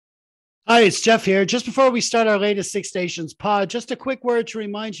Hi, it's Jeff here. Just before we start our latest Six Nations pod, just a quick word to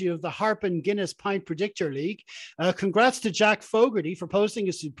remind you of the Harpin Guinness Pint Predictor League. Congrats to Jack Fogarty for posting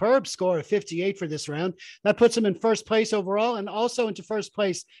a superb score of 58 for this round. That puts him in first place overall and also into first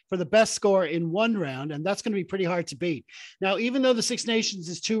place for the best score in one round, and that's going to be pretty hard to beat. Now, even though the Six Nations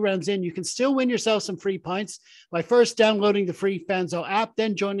is 2 rounds in, you can still win yourself some free pints by first downloading the free Fanzo app,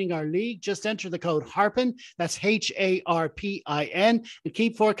 then joining our league. Just enter the code HARPIN, that's HARPIN, and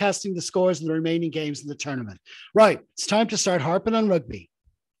keep forecasting the scores in the remaining games in the tournament. Right, it's time to start harping on rugby.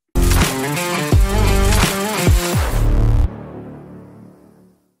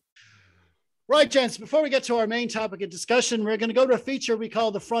 Right, gents, before we get to our main topic of discussion, we're going to go to a feature we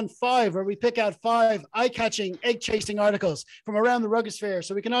call the Front Five, where we pick out 5 eye-catching, egg-chasing articles from around the rugosphere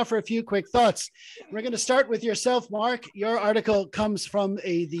so we can offer a few quick thoughts. We're going to start with yourself, Mark. Your article comes from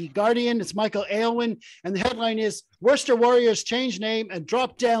The Guardian. It's Michael Aylwin, and the headline is, Worcester Warriors change name and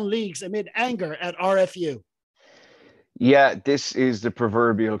drop down leagues amid anger at RFU. Yeah, this is the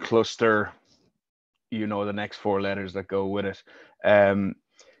proverbial cluster, you know, the next 4 letters that go with it.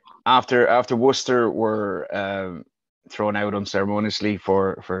 After Worcester were thrown out unceremoniously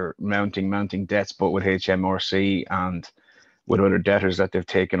for mounting debts, but with HMRC and with other debtors that they've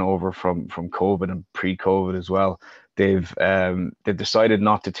taken over from COVID and pre-COVID as well, they've decided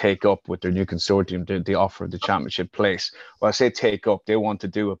not to take up with their new consortium the offer of the championship place. Well, I say take up, they want to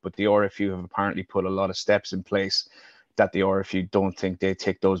do it, but the RFU have apparently put a lot of steps in place that the RFU don't think they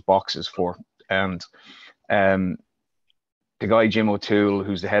tick those boxes for. And the guy, Jim O'Toole,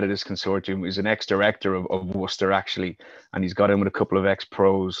 who's the head of this consortium, is an ex-director of Worcester, actually, and he's got in with a couple of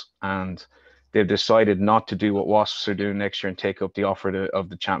ex-pros, and they've decided not to do what Wasps are doing next year and take up the offer of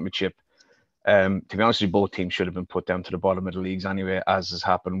the championship. To be honest with you, both teams should have been put down to the bottom of the leagues anyway, as has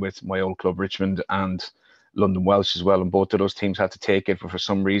happened with my old club, Richmond, and London Welsh as well, and both of those teams had to take it, but for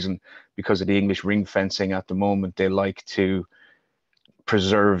some reason, because of the English ring fencing at the moment, they like to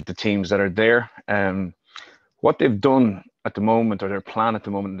preserve the teams that are there. What they've done at the moment, or their plan at the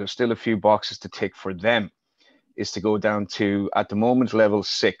moment, there's still a few boxes to tick for them, is to go down to, at the moment, level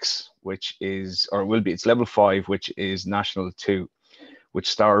 6, which is, or will be, it's level 5, which is National 2, with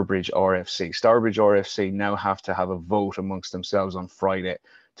Stourbridge RFC. Stourbridge RFC now have to have a vote amongst themselves on Friday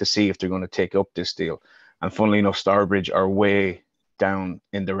to see if they're going to take up this deal. And funnily enough, Stourbridge are way down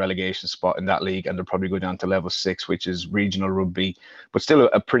in the relegation spot in that league, and they'll probably go down to level 6, which is regional rugby, but still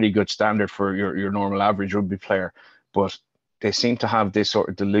a pretty good standard for your normal average rugby player. But they seem to have this sort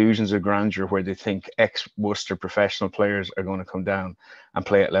of delusions of grandeur where they think ex-Worcester professional players are going to come down and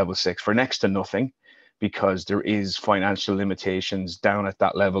play at level 6 for next to nothing, because there is financial limitations down at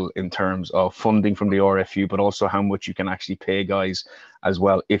that level in terms of funding from the RFU, but also how much you can actually pay guys as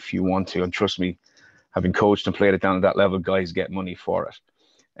well if you want to. And trust me, having coached and played it down at that level, guys get money for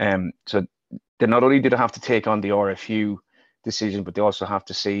it. So they not only do they have to take on the RFU decision, but they also have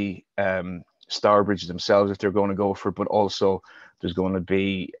to see Stourbridge themselves if they're going to go for it, but also there's going to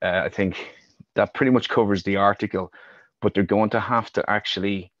be, I think that pretty much covers the article, but they're going to have to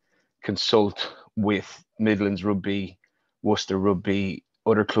actually consult with Midlands Rugby, Worcester Rugby,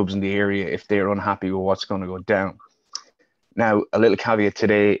 other clubs in the area if they're unhappy with what's going to go down. Now, a little caveat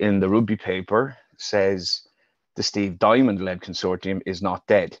today in the rugby paper says the Steve Diamond-led consortium is not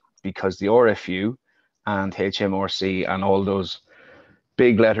dead, because the RFU and HMRC and all those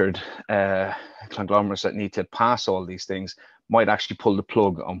big lettered conglomerates that need to pass all these things might actually pull the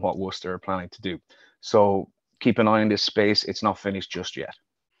plug on what Worcester are planning to do. So keep an eye on this space. It's not finished just yet.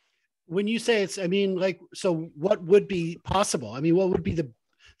 When you say it's, I mean, like, so what would be possible? I mean, what would be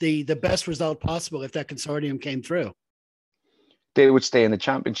the best result possible if that consortium came through? They would stay in the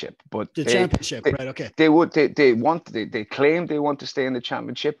championship, but championship, right? Okay. They claim they want to stay in the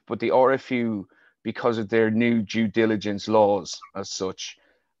championship, but the RFU, because of their new due diligence laws as such,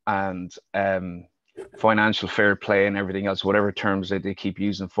 and financial fair play and everything else, whatever terms that they keep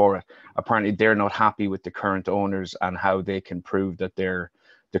using for it, apparently they're not happy with the current owners and how they can prove that they're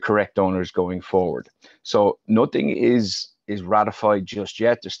the correct owners going forward. So nothing is ratified just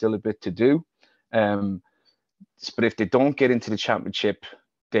yet. There's still a bit to do. But if they don't get into the championship,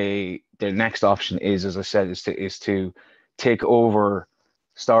 their next option is, as I said, is to take over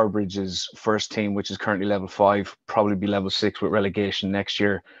Stourbridge's first team, which is currently level 5, probably be level 6 with relegation next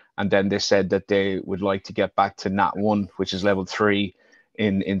year. And then they said that they would like to get back to Nat 1, which is level 3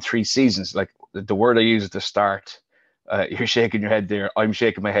 in 3 seasons. Like the word I used at the start, you're shaking your head there. I'm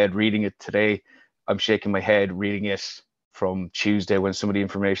shaking my head reading it today. I'm shaking my head reading it from Tuesday when some of the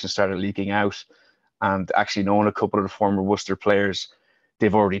information started leaking out. And actually knowing a couple of the former Worcester players,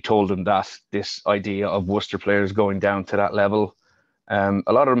 they've already told them that this idea of Worcester players going down to that level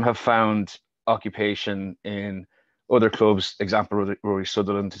A lot of them have found occupation in other clubs. Example, Rory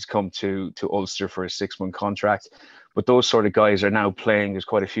Sutherland has come to Ulster for a 6-month contract. But those sort of guys are now playing. There's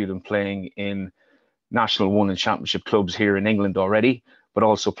quite a few of them playing in National 1 and Championship clubs here in England already, but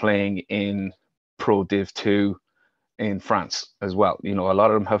also playing in Pro Div 2 in France as well. You know, a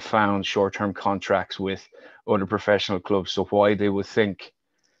lot of them have found short-term contracts with other professional clubs. So why they would think,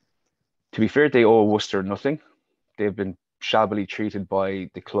 to be fair, they owe Worcester nothing. They've been shabbily treated by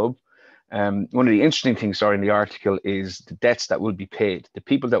the club. One of the interesting things in the article is the debts that will be paid. The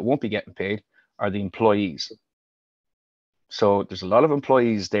people that won't be getting paid are the employees. So there's a lot of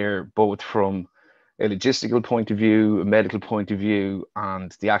employees there, both from a logistical point of view, a medical point of view,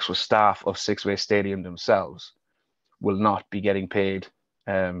 and the actual staff of Six Way Stadium themselves will not be getting paid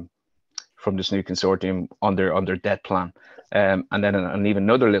from this new consortium on their debt plan. And then and even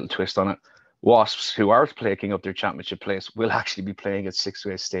another little twist on it, Wasps, who are taking up their championship place, will actually be playing at Six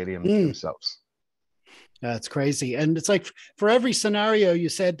Way Stadium themselves. That's crazy. And it's like, for every scenario you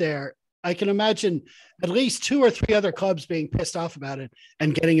said there, I can imagine at least 2 or 3 other clubs being pissed off about it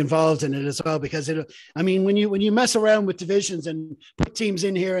and getting involved in it as well. Because I mean, when you mess around with divisions and put teams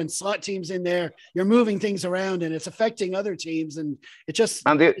in here and slot teams in there, you're moving things around and it's affecting other teams, and it just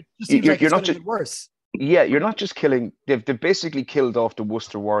seems like it's going to get worse. Yeah, you're not just killing. They've basically killed off the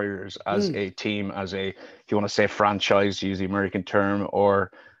Worcester Warriors as a team, as a, if you want to say, franchise, to use the American term,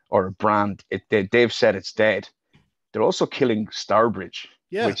 or a brand. They've said it's dead. They're also killing Starbridge,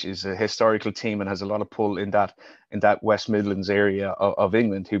 which is a historical team and has a lot of pull in that West Midlands area of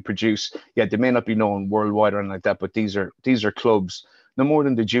England, who produce. Yeah, they may not be known worldwide or anything like that, but these are clubs, no more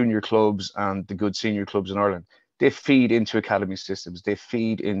than the junior clubs and the good senior clubs in Ireland. They feed into academy systems. They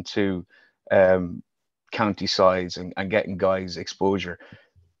feed into county sides and getting guys exposure.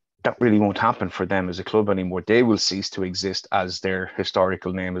 That really won't happen for them as a club anymore. They will cease to exist as their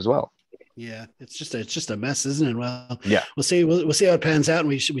historical name as well. Yeah, it's just a mess, isn't it? Well, yeah, we'll see how it pans out, and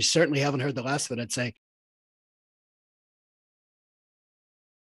we certainly haven't heard the last of it, I'd say.